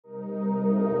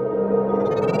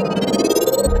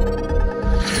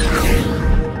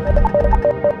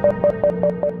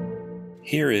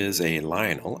Here is a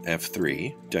Lionel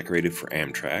F-3 decorated for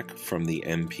Amtrak from the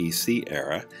MPC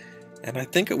era, and I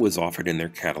think it was offered in their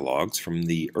catalogs from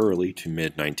the early to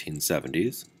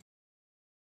mid-1970s.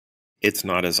 It's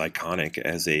not as iconic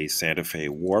as a Santa Fe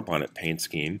war bonnet paint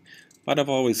scheme, but I've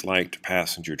always liked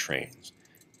passenger trains,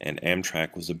 and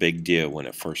Amtrak was a big deal when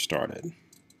it first started.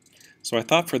 So I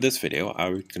thought for this video I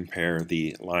would compare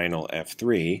the Lionel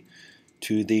F-3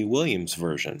 to the Williams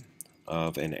version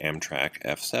of an Amtrak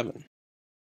F-7.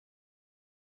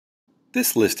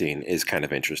 This listing is kind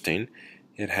of interesting.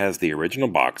 It has the original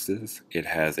boxes, it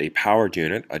has a powered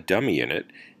unit, a dummy unit,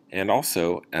 and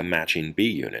also a matching B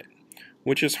unit,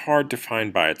 which is hard to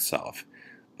find by itself,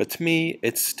 but to me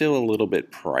it's still a little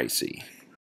bit pricey.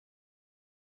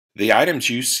 The items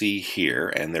you see here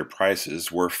and their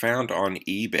prices were found on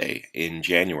eBay in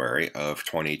January of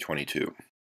 2022.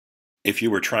 If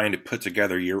you were trying to put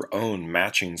together your own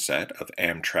matching set of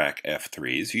Amtrak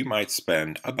F3s, you might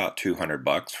spend about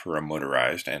 $200 for a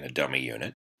motorized and a dummy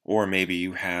unit. Or maybe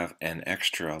you have an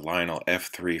extra Lionel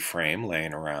F3 frame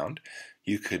laying around.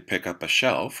 You could pick up a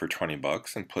shell for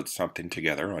 $20 and put something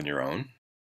together on your own.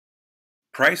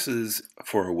 Prices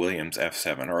for a Williams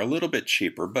F7 are a little bit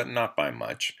cheaper, but not by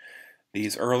much.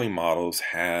 These early models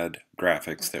had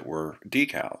graphics that were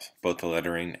decals. Both the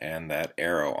lettering and that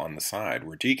arrow on the side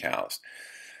were decals.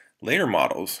 Later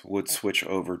models would switch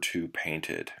over to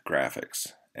painted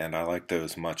graphics, and I like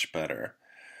those much better.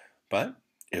 But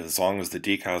as long as the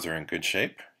decals are in good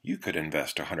shape, you could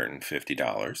invest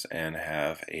 $150 and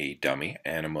have a dummy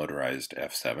and a motorized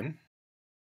F7.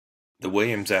 The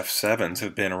Williams F7s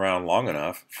have been around long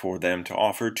enough for them to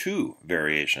offer two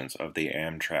variations of the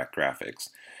Amtrak graphics.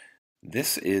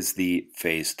 This is the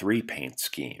Phase 3 paint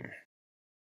scheme.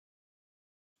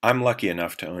 I'm lucky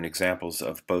enough to own examples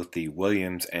of both the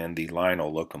Williams and the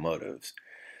Lionel locomotives.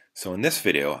 So in this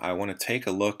video, I want to take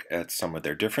a look at some of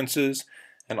their differences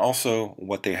and also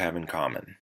what they have in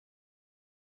common.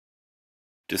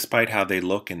 Despite how they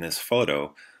look in this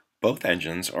photo, both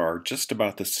engines are just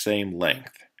about the same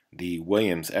length. The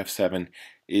Williams F7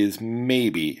 is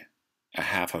maybe a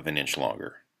half of an inch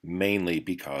longer, mainly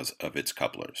because of its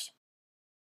couplers.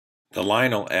 The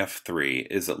Lionel F3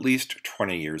 is at least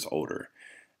 20 years older,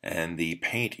 and the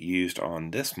paint used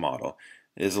on this model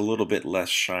is a little bit less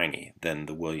shiny than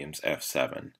the Williams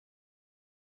F7.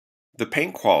 The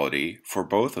paint quality for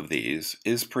both of these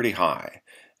is pretty high,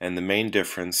 and the main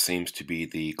difference seems to be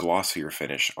the glossier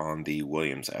finish on the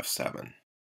Williams F7.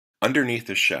 Underneath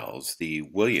the shells, the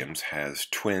Williams has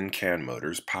twin can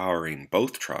motors powering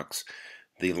both trucks.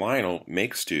 The Lionel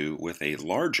makes do with a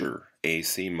larger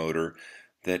AC motor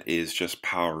that is just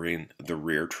powering the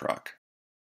rear truck.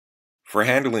 For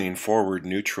handling forward,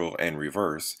 neutral, and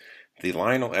reverse, the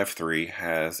Lionel F3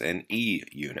 has an E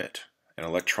unit, an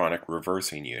electronic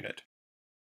reversing unit.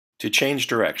 To change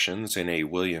directions in a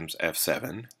Williams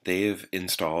F7, they have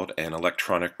installed an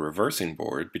electronic reversing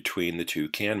board between the two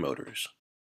can motors.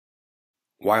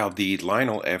 While the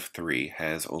Lionel F3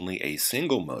 has only a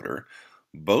single motor,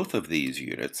 both of these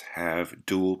units have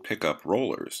dual pickup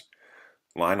rollers.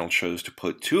 Lionel chose to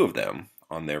put two of them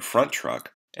on their front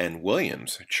truck, and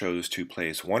Williams chose to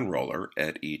place one roller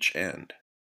at each end.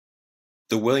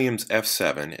 The Williams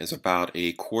F7 is about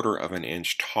 1/4 of an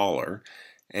inch taller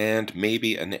and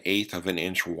maybe 1/8 of an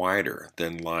inch wider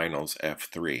than Lionel's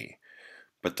F3,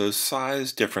 but those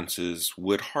size differences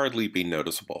would hardly be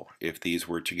noticeable if these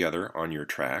were together on your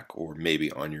track or maybe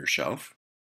on your shelf.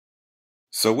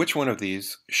 So which one of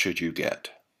these should you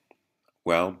get?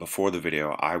 Well, before the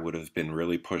video, I would have been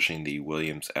really pushing the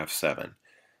Williams F7.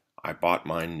 I bought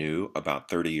mine new about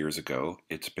 30 years ago.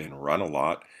 It's been run a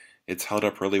lot. It's held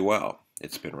up really well.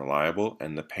 It's been reliable,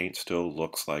 and the paint still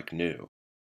looks like new.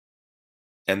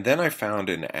 And then I found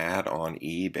an ad on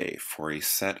eBay for a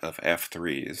set of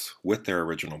F3s with their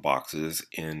original boxes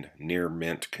in near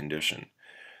mint condition.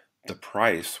 The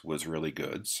price was really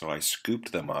good, so I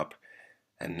scooped them up.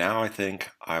 And now I think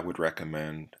I would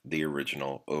recommend the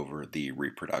original over the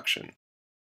reproduction.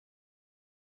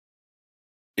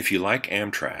 If you like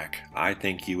Amtrak, I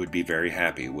think you would be very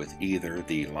happy with either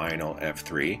the Lionel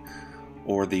F3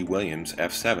 or the Williams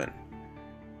F7.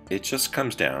 It just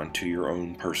comes down to your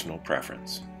own personal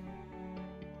preference.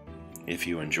 If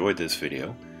you enjoyed this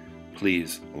video,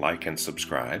 please like and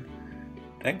subscribe.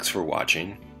 Thanks for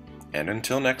watching, and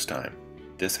until next time,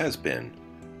 this has been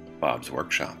Bob's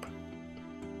Workshop.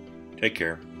 Take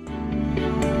care.